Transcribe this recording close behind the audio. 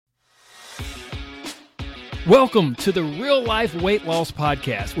Welcome to the Real Life Weight Loss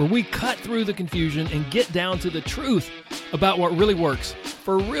Podcast, where we cut through the confusion and get down to the truth about what really works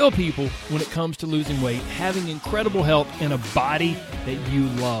for real people when it comes to losing weight, having incredible health, and a body that you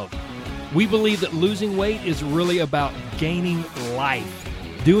love. We believe that losing weight is really about gaining life,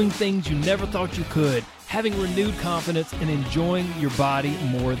 doing things you never thought you could, having renewed confidence, and enjoying your body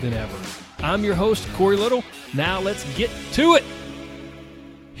more than ever. I'm your host, Corey Little. Now let's get to it.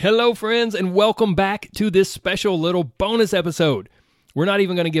 Hello, friends, and welcome back to this special little bonus episode. We're not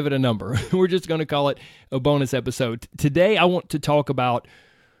even going to give it a number. We're just going to call it a bonus episode. Today, I want to talk about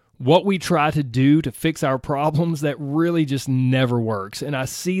what we try to do to fix our problems that really just never works. And I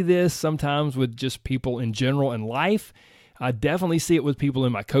see this sometimes with just people in general in life. I definitely see it with people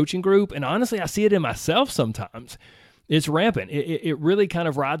in my coaching group. And honestly, I see it in myself sometimes. It's rampant. It really kind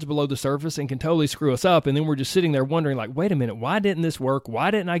of rides below the surface and can totally screw us up. And then we're just sitting there wondering, like, wait a minute, why didn't this work? Why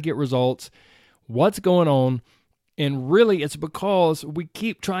didn't I get results? What's going on? And really, it's because we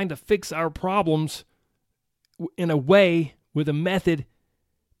keep trying to fix our problems in a way with a method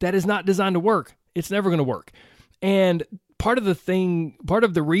that is not designed to work. It's never going to work. And part of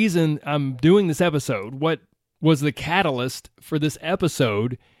the reason I'm doing this episode, what was the catalyst for this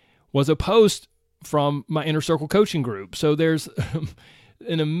episode, was a post from my Inner Circle coaching group. So there's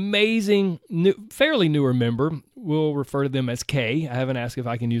an amazing, fairly newer member. We'll refer to them as K. I haven't asked if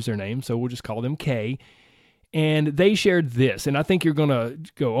I can use their name, so we'll just call them K. And they shared this, and I think you're going to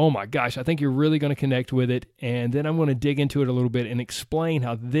go, oh my gosh, I think you're really going to connect with it. And then I'm going to dig into it a little bit and explain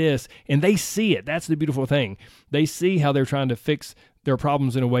how this, and they see it. That's the beautiful thing. They see how they're trying to fix their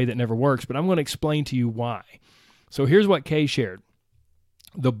problems in a way that never works, but I'm going to explain to you why. So here's what Kay shared.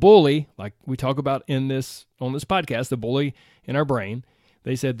 The bully, like we talk about on this podcast, the bully in our brain,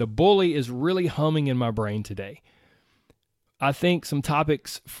 they said the bully is really humming in my brain today. I think some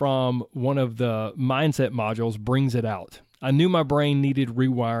topics from one of the mindset modules brings it out. I knew my brain needed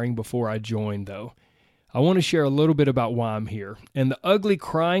rewiring before I joined, though. I want to share a little bit about why I'm here. And the ugly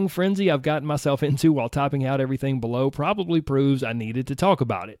crying frenzy I've gotten myself into while typing out everything below probably proves I needed to talk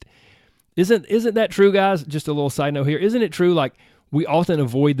about it. Isn't that true, guys? Just a little side note here. Isn't it true, like, we often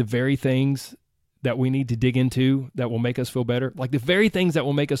avoid the very things that we need to dig into that will make us feel better? Like the very things that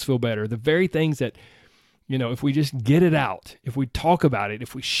will make us feel better, the very things that, if we just get it out, if we talk about it,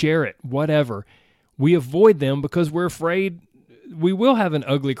 if we share it, whatever, we avoid them because we're afraid we will have an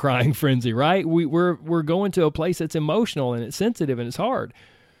ugly crying frenzy, right? We're going to a place that's emotional and it's sensitive and it's hard.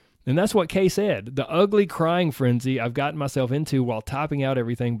 And that's what Kay said. The ugly crying frenzy I've gotten myself into while typing out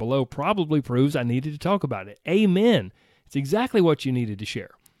everything below probably proves I needed to talk about it. Amen. It's exactly what you needed to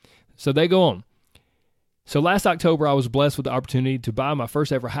share. So they go on. So last October, I was blessed with the opportunity to buy my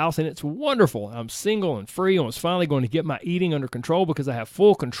first ever house, and it's wonderful. I'm single and free and was finally going to get my eating under control because I have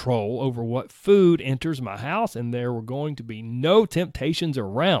full control over what food enters my house, and there were going to be no temptations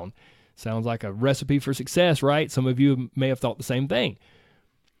around. Sounds like a recipe for success, right? Some of you may have thought the same thing.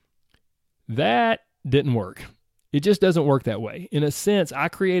 That didn't work. It just doesn't work that way. In a sense, I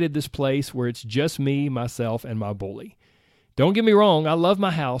created this place where it's just me, myself, and my bully. Don't get me wrong, I love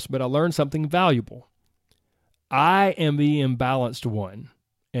my house, but I learned something valuable. I am the imbalanced one,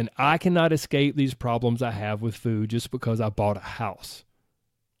 and I cannot escape these problems I have with food just because I bought a house.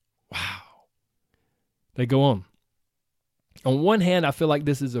 Wow. They go on. On one hand, I feel like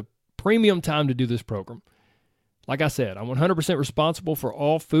this is a premium time to do this program. Like I said, I'm 100% responsible for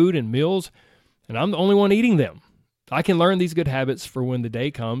all food and meals, and I'm the only one eating them. I can learn these good habits for when the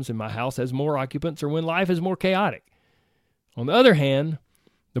day comes and my house has more occupants or when life is more chaotic. On the other hand,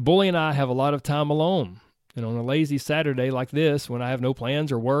 the bully and I have a lot of time alone. And on a lazy Saturday like this, when I have no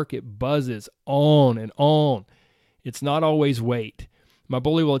plans or work, it buzzes on and on. It's not always weight. My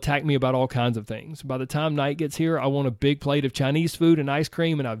bully will attack me about all kinds of things. By the time night gets here, I want a big plate of Chinese food and ice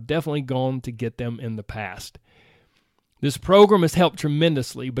cream, and I've definitely gone to get them in the past. This program has helped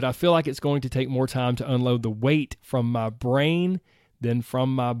tremendously, but I feel like it's going to take more time to unload the weight from my brain than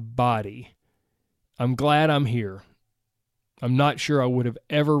from my body. I'm glad I'm here. I'm not sure I would have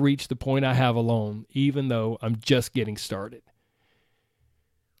ever reached the point I have alone, even though I'm just getting started.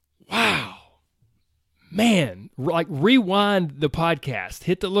 Wow. Man, like rewind the podcast,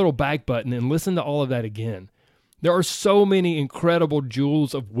 hit the little back button and listen to all of that again. There are so many incredible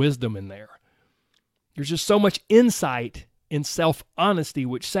jewels of wisdom in there. There's just so much insight and self-honesty,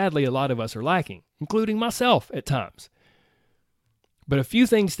 which sadly a lot of us are lacking, including myself at times. But a few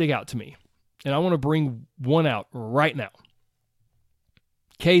things stick out to me, and I want to bring one out right now.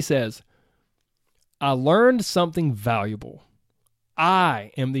 Kay says, I learned something valuable.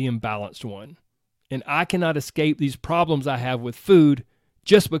 I am the imbalanced one, and I cannot escape these problems I have with food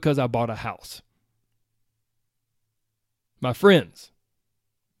just because I bought a house. My friends,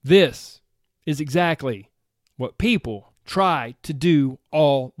 this is exactly what people try to do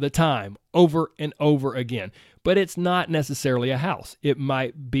all the time, over and over again. But it's not necessarily a house. It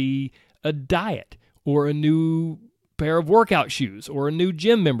might be a diet, or a new pair of workout shoes, or a new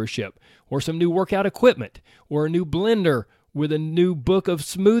gym membership, or some new workout equipment, or a new blender with a new book of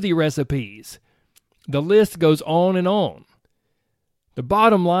smoothie recipes. The list goes on and on. The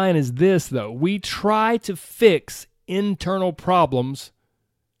bottom line is this, though. We try to fix internal problems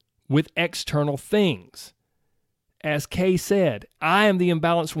with external things. As Kay said, I am the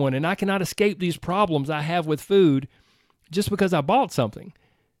imbalanced one, and I cannot escape these problems I have with food just because I bought something.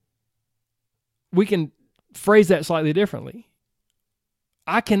 We can phrase that slightly differently.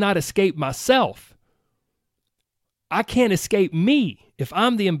 I cannot escape myself. I can't escape me if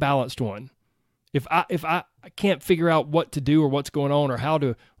I'm the imbalanced one. If I can't figure out what to do or what's going on or how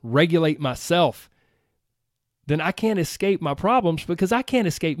to regulate myself, then I can't escape my problems because I can't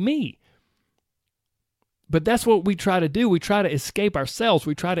escape me. But that's what we try to do. We try to escape ourselves.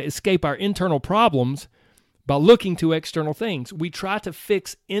 We try to escape our internal problems by looking to external things. We try to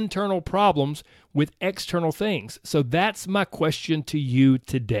fix internal problems with external things. So that's my question to you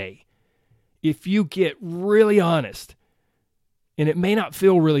today. If you get really honest, and it may not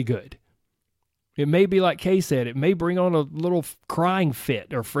feel really good, it may be like Kay said, it may bring on a little crying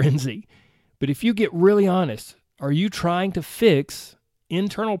fit or frenzy, but if you get really honest, are you trying to fix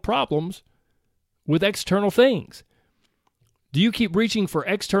internal problems with external things? Do you keep reaching for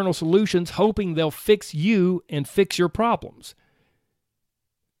external solutions, hoping they'll fix you and fix your problems?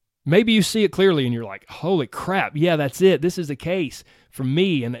 Maybe you see it clearly and you're like, holy crap, yeah, that's it. This is the case for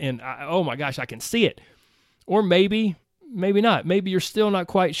me, and oh my gosh, I can see it. Or maybe not. Maybe you're still not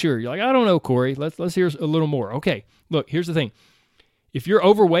quite sure. You're like, I don't know, Corey. Let's hear a little more. Okay, look, here's the thing. If you're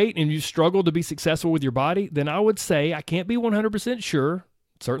overweight and you struggle to be successful with your body, then I would say, I can't be 100% sure,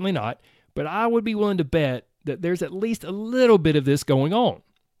 certainly not, but I would be willing to bet that there's at least a little bit of this going on.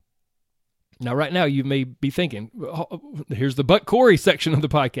 Now, right now, you may be thinking, here's the But Corey section of the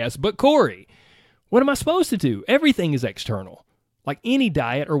podcast. But Corey, what am I supposed to do? Everything is external. Like any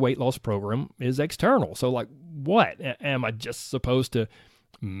diet or weight loss program is external. So like what? Am I just supposed to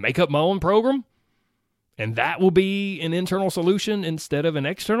make up my own program? And that will be an internal solution instead of an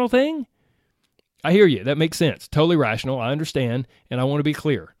external thing? I hear you. That makes sense. Totally rational. I understand. And I want to be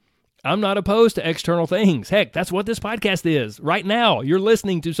clear. I'm not opposed to external things. Heck, that's what this podcast is. Right now, you're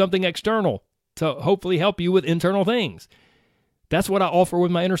listening to something external to hopefully help you with internal things. That's what I offer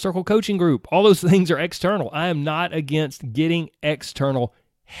with my Inner Circle coaching group. All those things are external. I am not against getting external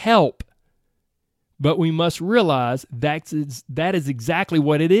help. But we must realize that is exactly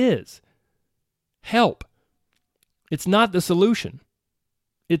what it is. Help. It's not the solution.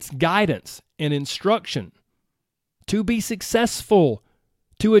 It's guidance and instruction to be successful,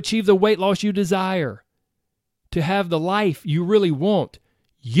 to achieve the weight loss you desire, to have the life you really want.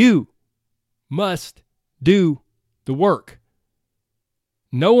 You must do the work.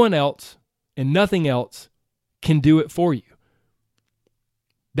 No one else and nothing else can do it for you.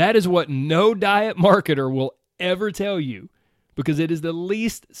 That is what no diet marketer will ever tell you, because it is the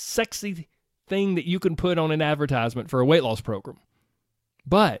least sexy thing that you can put on an advertisement for a weight loss program.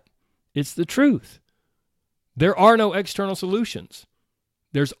 But it's the truth. There are no external solutions.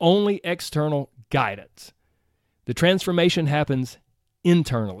 There's only external guidance. The transformation happens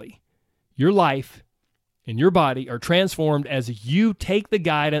internally. Your life and your body are transformed as you take the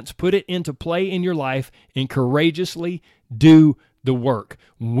guidance, put it into play in your life, and courageously do the work.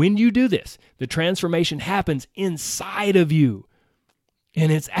 When you do this, the transformation happens inside of you.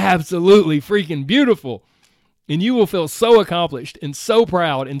 And it's absolutely freaking beautiful. And you will feel so accomplished and so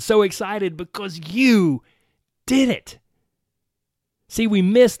proud and so excited because you did it. See, we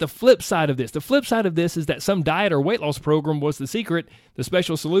miss the flip side of this. The flip side of this is that some diet or weight loss program was the secret, the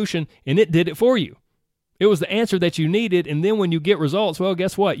special solution, and it did it for you. It was the answer that you needed, and then when you get results, well,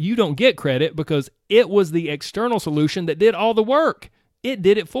 guess what? You don't get credit because it was the external solution that did all the work. It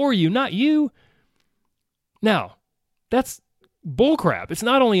did it for you, not you. Now, that's bullcrap. It's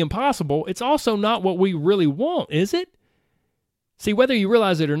not only impossible, it's also not what we really want, is it? See, whether you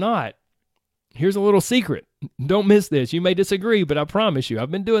realize it or not, here's a little secret. Don't miss this. You may disagree, but I promise you, I've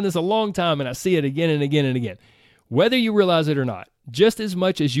been doing this a long time and I see it again and again and again. Whether you realize it or not, just as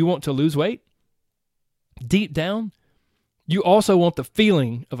much as you want to lose weight, deep down, you also want the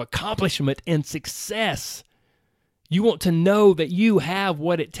feeling of accomplishment and success. You want to know that you have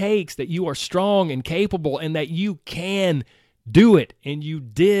what it takes, that you are strong and capable, and that you can do it, and you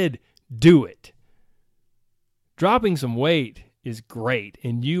did do it. Dropping some weight is great,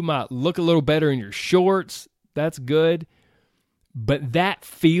 and you might look a little better in your shorts. That's good. But that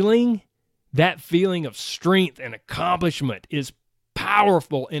feeling of strength and accomplishment is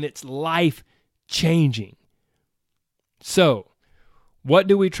powerful and it's life-changing. So, what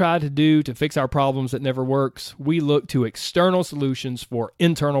do we try to do to fix our problems that never works? We look to external solutions for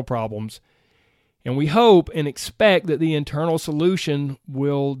internal problems, and we hope and expect that the internal solution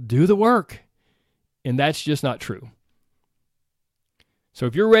will do the work. And that's just not true. So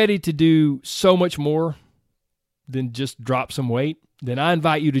if you're ready to do so much more than just drop some weight, then I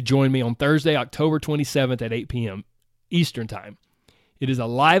invite you to join me on Thursday, October 27th at 8 p.m. Eastern Time. It is a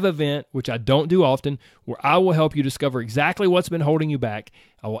live event, which I don't do often, where I will help you discover exactly what's been holding you back.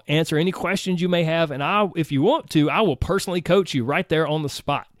 I will answer any questions you may have, and if you want to, I will personally coach you right there on the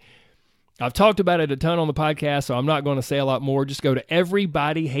spot. I've talked about it a ton on the podcast, so I'm not going to say a lot more. Just go to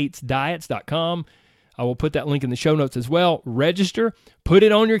everybodyhatesdiets.com. I will put that link in the show notes as well. Register, put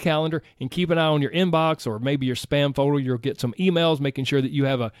it on your calendar, and keep an eye on your inbox or maybe your spam folder. You'll get some emails making sure that you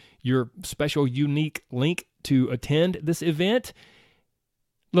have your special unique link to attend this event.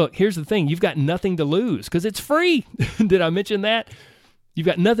 Look, here's the thing. You've got nothing to lose because it's free. Did I mention that? You've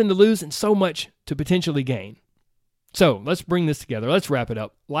got nothing to lose and so much to potentially gain. So let's bring this together. Let's wrap it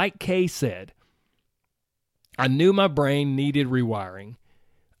up. Like Kay said, I knew my brain needed rewiring.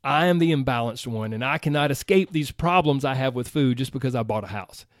 I am the imbalanced one, and I cannot escape these problems I have with food just because I bought a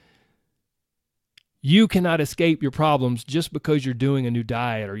house. You cannot escape your problems just because you're doing a new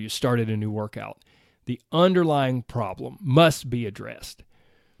diet or you started a new workout. The underlying problem must be addressed.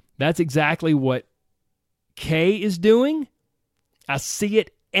 That's exactly what Kay is doing. I see it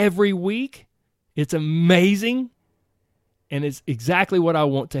every week. It's amazing. And it's exactly what I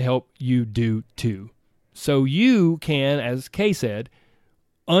want to help you do too. So you can, as Kay said,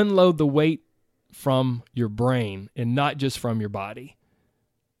 unload the weight from your brain and not just from your body.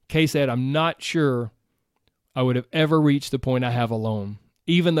 Kay said, I'm not sure I would have ever reached the point I have alone,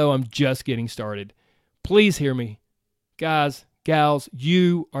 even though I'm just getting started. Please hear me. Guys, gals,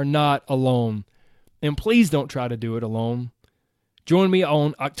 you are not alone. And please don't try to do it alone. Join me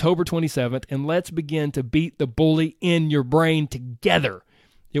on October 27th, and let's begin to beat the bully in your brain together.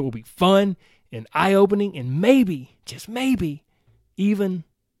 It will be fun and eye-opening and maybe, just maybe, even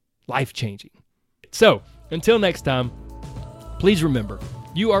life-changing. So, until next time, please remember,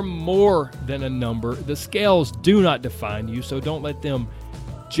 you are more than a number. The scales do not define you, so don't let them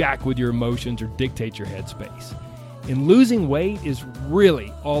jack with your emotions or dictate your headspace. And losing weight is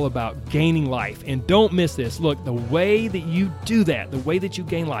really all about gaining life. And don't miss this. Look, the way that you do that, the way that you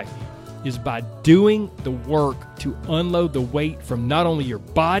gain life, is by doing the work to unload the weight from not only your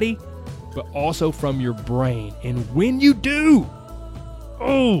body, but also from your brain. And when you do,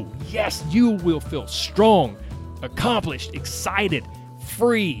 oh, yes, you will feel strong, accomplished, excited,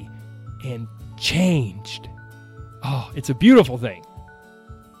 free, and changed. Oh, it's a beautiful thing.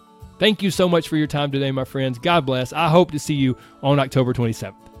 Thank you so much for your time today, my friends. God bless. I hope to see you on October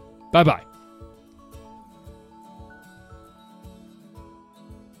 27th. Bye-bye.